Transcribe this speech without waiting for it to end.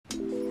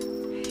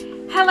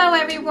Hello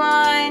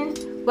everyone,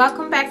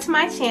 welcome back to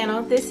my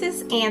channel. This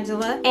is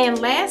Angela, and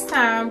last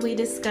time we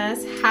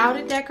discussed how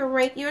to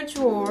decorate your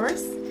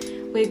drawers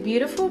with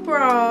beautiful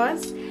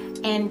bras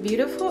and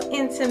beautiful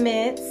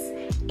intimates,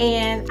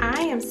 and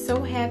I am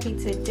so happy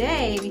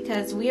today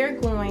because we are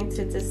going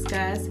to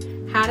discuss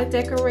how to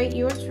decorate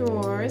your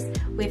drawers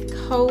with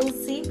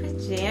cozy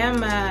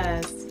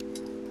pajamas.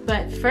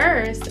 But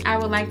first, I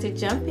would like to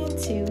jump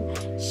into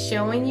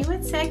showing you a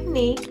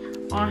technique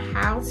on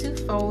how to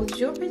fold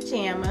your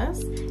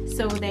pajamas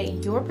so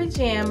that your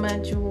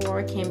pajama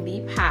drawer can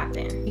be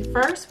popping.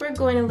 First, we're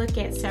going to look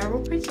at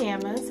several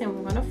pajamas and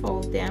we're going to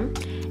fold them,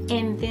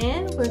 and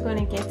then we're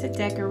going to get to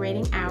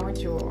decorating our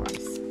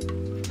drawers.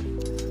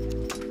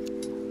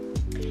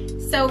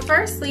 So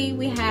firstly,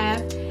 we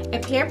have a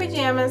pair of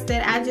pajamas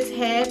that I just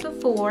had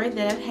before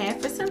that I've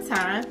had for some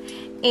time,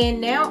 and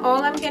now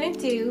all I'm going to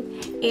do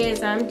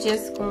is I'm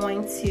just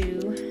going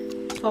to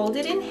fold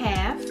it in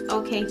half,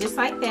 okay, just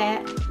like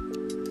that.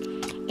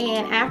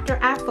 And after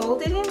I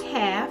fold it in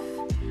half,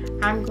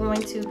 I'm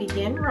going to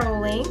begin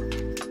rolling,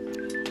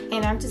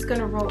 and I'm just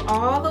going to roll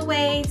all the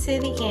way to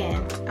the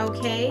end,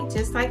 okay,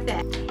 just like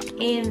that.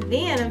 And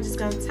then I'm just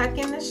going to tuck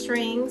in the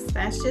strings,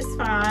 that's just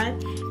fine,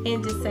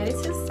 and just set it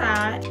to the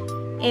side.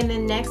 And the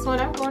next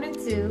one I'm going to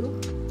do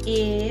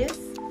is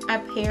a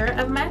pair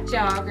of my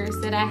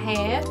joggers that I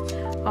have,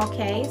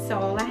 okay. So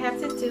all I have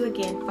to do,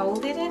 again,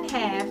 fold it in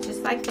half,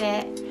 just like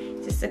that,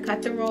 just to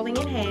cut the rolling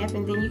in half,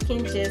 and then you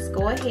can just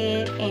go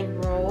ahead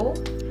and roll,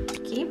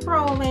 keep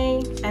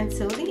rolling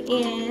until the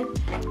end,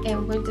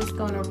 and we're just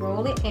going to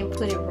roll it and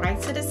put it right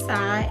to the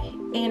side.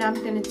 And I'm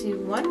going to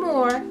do one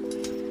more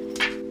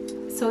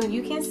so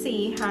you can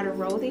see how to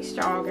roll these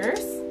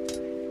joggers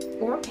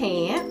or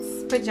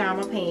pants,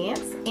 pajama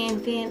pants,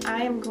 and then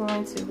I am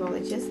going to roll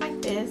it just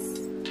like this,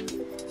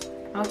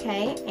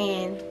 okay.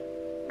 And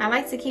I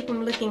like to keep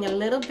them looking a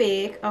little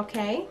big,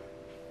 okay,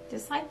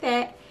 just like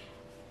that.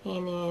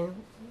 And then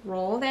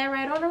roll that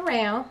right on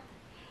around,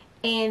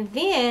 and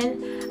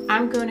then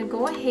I'm going to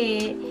go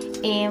ahead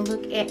and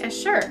look at a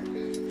shirt.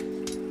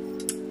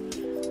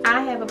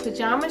 I have a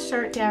pajama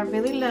shirt that I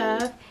really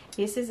love.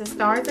 This is a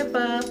Stars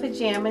Above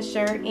pajama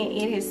shirt, and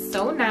it is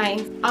so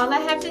nice. All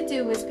I have to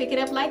do is pick it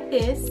up like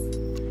this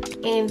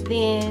and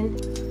then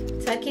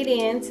tuck it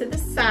in to the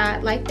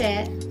side like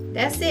that.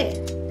 That's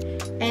it.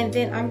 And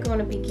then I'm going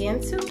to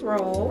begin to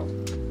roll,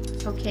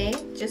 okay,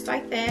 just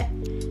like that.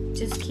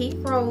 Just keep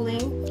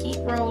rolling, keep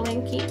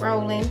rolling, keep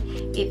rolling.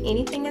 If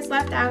anything is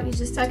left out, you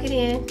just tuck it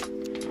in,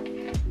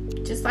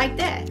 just like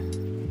that.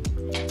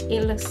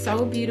 It looks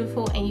so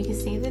beautiful, and you can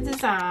see the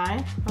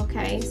design,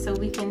 okay? So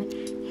we can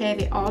have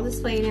it all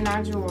displayed in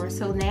our drawer.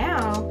 So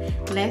now,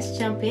 let's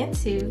jump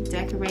into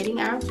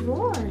decorating our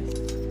drawers.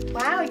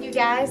 Wow, you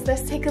guys,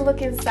 let's take a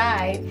look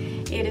inside.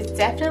 It is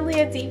definitely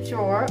a deep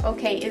drawer,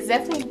 okay? It's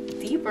definitely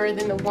deeper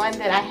than the one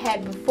that I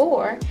had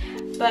before.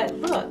 But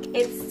look,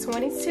 it's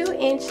 22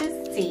 inches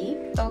deep,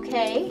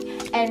 okay?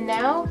 And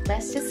now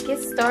let's just get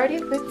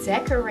started with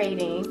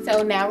decorating.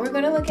 So now we're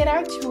gonna look at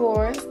our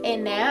drawers,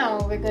 and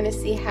now we're gonna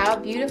see how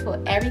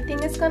beautiful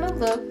everything is gonna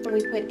look when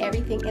we put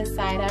everything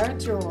inside our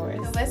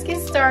drawers. So let's get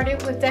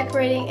started with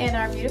decorating in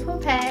our beautiful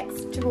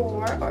PAX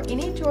drawer, or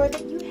any drawer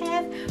that you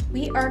have.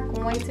 We are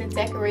going to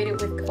decorate it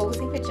with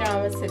cozy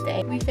pajamas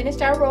today. We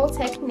finished our roll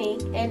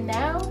technique, and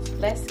now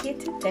let's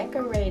get to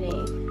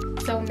decorating.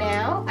 So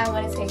now I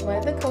want to take one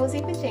of the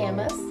cozy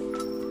pajamas, I'm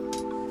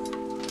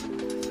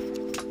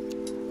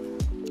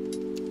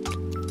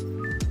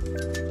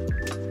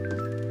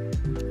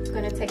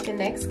going to take the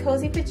next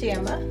cozy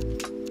pajama,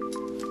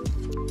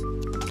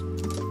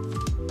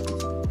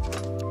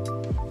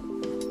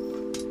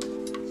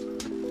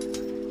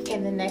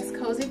 and the next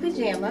cozy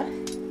pajama,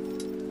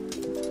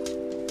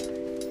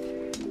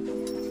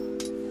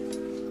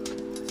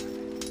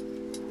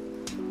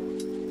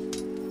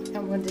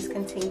 and we'll just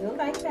continue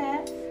like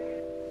that.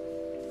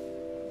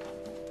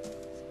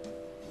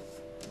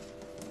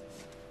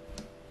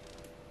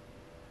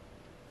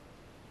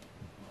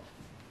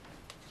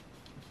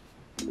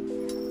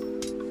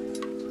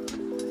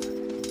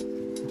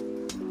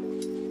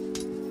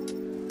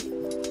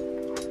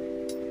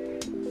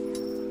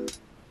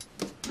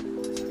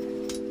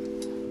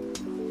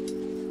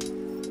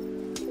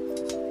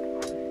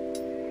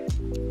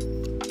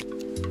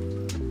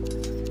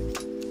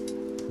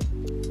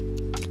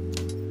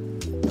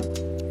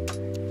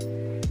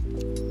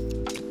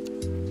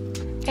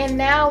 And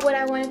now what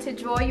I wanted to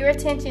draw your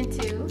attention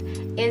to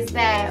is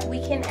that we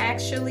can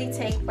actually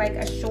take like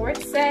a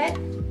short set,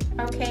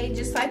 okay,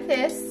 just like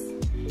this.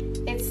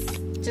 It's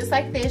just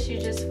like this, you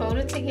just fold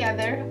it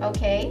together,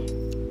 okay,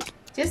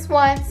 just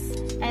once,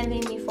 and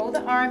then you fold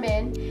the arm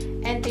in,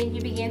 and then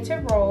you begin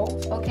to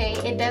roll, okay.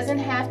 It doesn't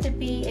have to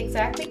be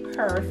exactly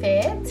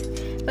perfect,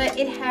 but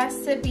it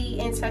has to be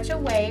in such a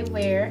way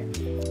where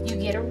you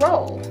get a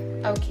roll,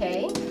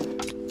 okay.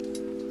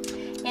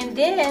 And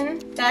then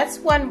that's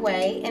one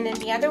way, and then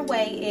the other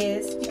way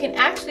is you can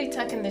actually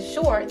tuck in the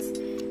shorts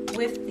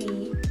with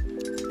the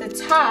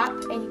top,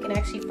 and you can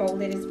actually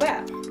fold it as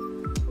well.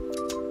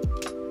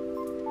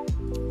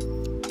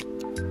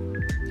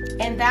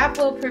 And that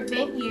will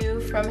prevent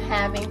you from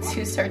having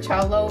to search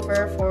all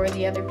over for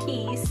the other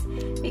piece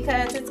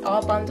because it's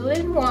all bundled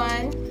in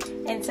one.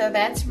 And so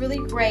that's really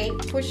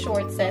great for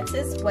short sets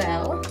as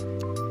well.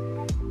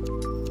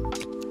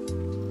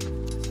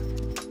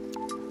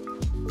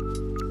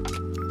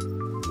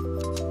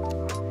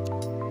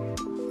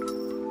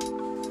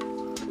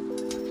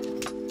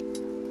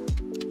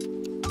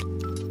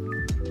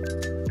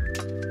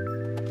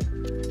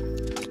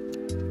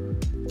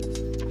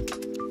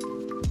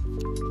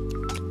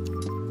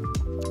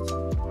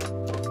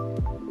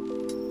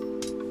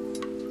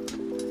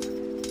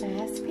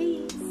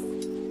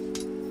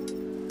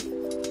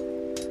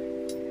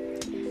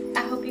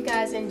 I hope you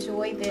guys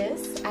enjoy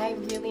this. I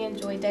really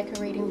enjoy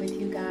decorating with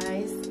you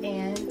guys,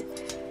 and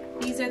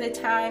these are the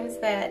times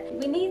that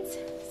we need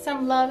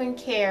some love and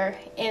care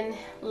in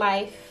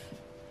life,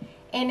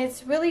 and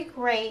it's really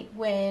great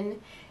when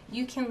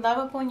you can love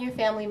upon your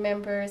family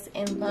members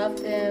and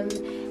love them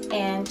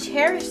and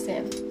cherish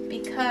them,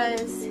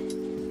 because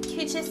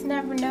you just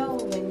never know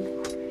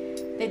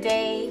when the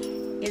day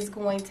is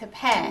going to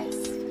pass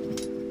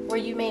where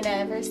you may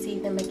never see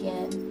them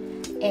again.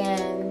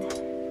 And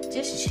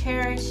just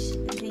cherish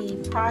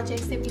the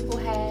projects that people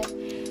have,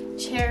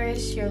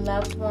 cherish your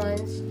loved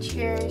ones,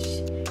 cherish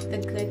the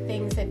good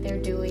things that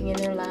they're doing in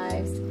their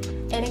lives,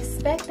 and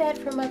expect that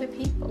from other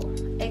people.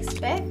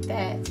 Expect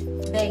that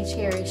they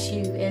cherish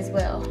you as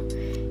well,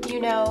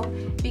 you know,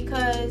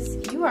 because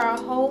you are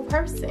a whole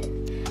person,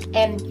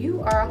 and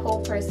you are a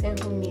whole person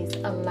who needs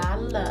a lot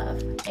of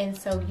love. And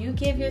so you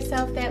give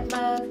yourself that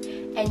love,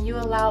 and you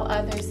allow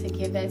others to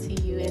give that to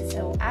you. And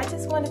so I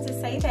just wanted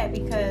to say that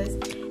because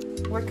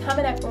we're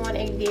coming up on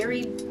a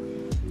very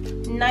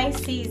nice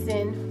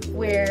season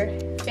where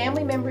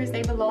family members,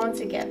 they belong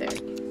together.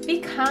 Be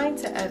kind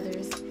to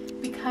others.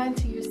 Be kind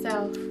to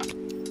yourself,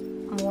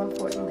 more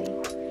importantly.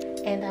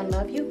 And I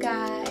love you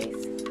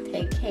guys.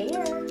 Take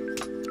care.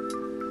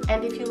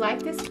 And if you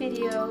like this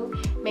video,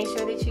 make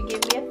sure that you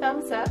give me a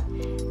thumbs up,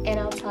 and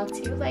I'll talk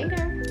to you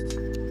later.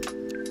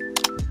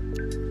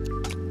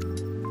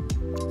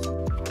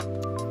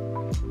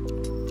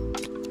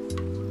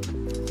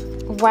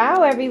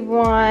 Wow,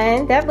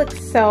 everyone, that looks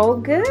so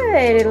good.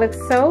 It looks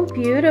so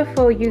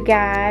beautiful, you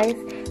guys.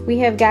 We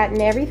have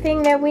gotten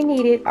everything that we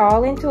needed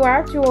all into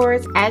our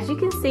drawers. As you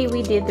can see,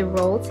 we did the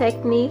roll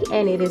technique,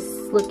 and it is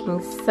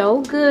looking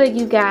so good,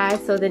 you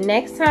guys. So the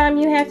next time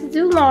you have to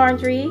do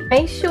laundry,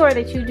 make sure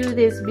that you do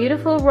this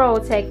beautiful roll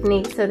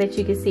technique so that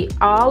you can see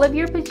all of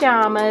your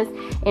pajamas,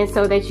 and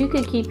so that you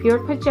can keep your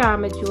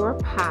pajama drawer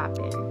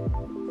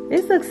popping.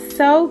 This looks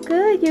so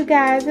good, you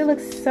guys. It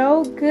looks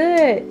so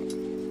good.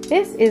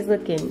 This is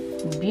looking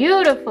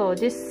beautiful,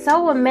 just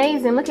so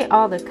amazing. Look at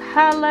all the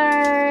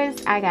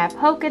colors. I got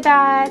polka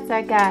dots.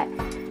 I got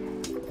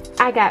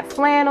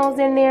flannels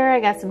in there. I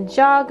got some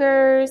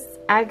joggers.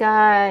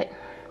 I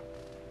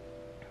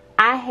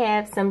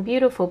have some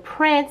beautiful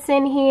prints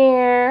in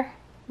here.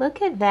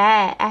 Look at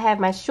that. I have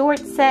my short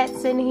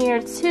sets in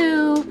here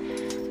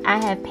too.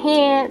 I have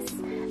pants.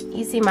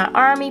 You see my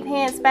army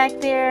pants back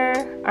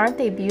there. Aren't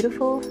they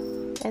beautiful?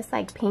 It's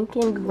like pink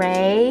and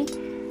gray.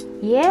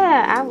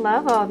 Yeah, I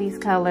love all these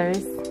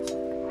colors.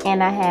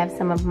 And I have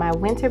some of my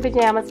winter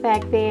pajamas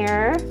back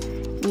there.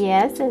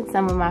 Yes, and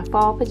some of my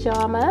fall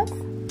pajamas.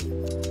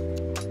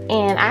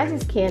 And I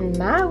just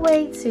cannot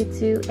wait to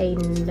do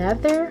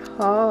another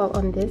haul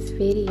on this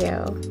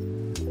video.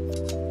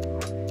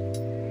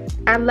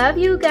 I love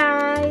you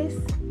guys.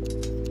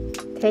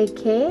 Take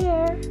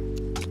care.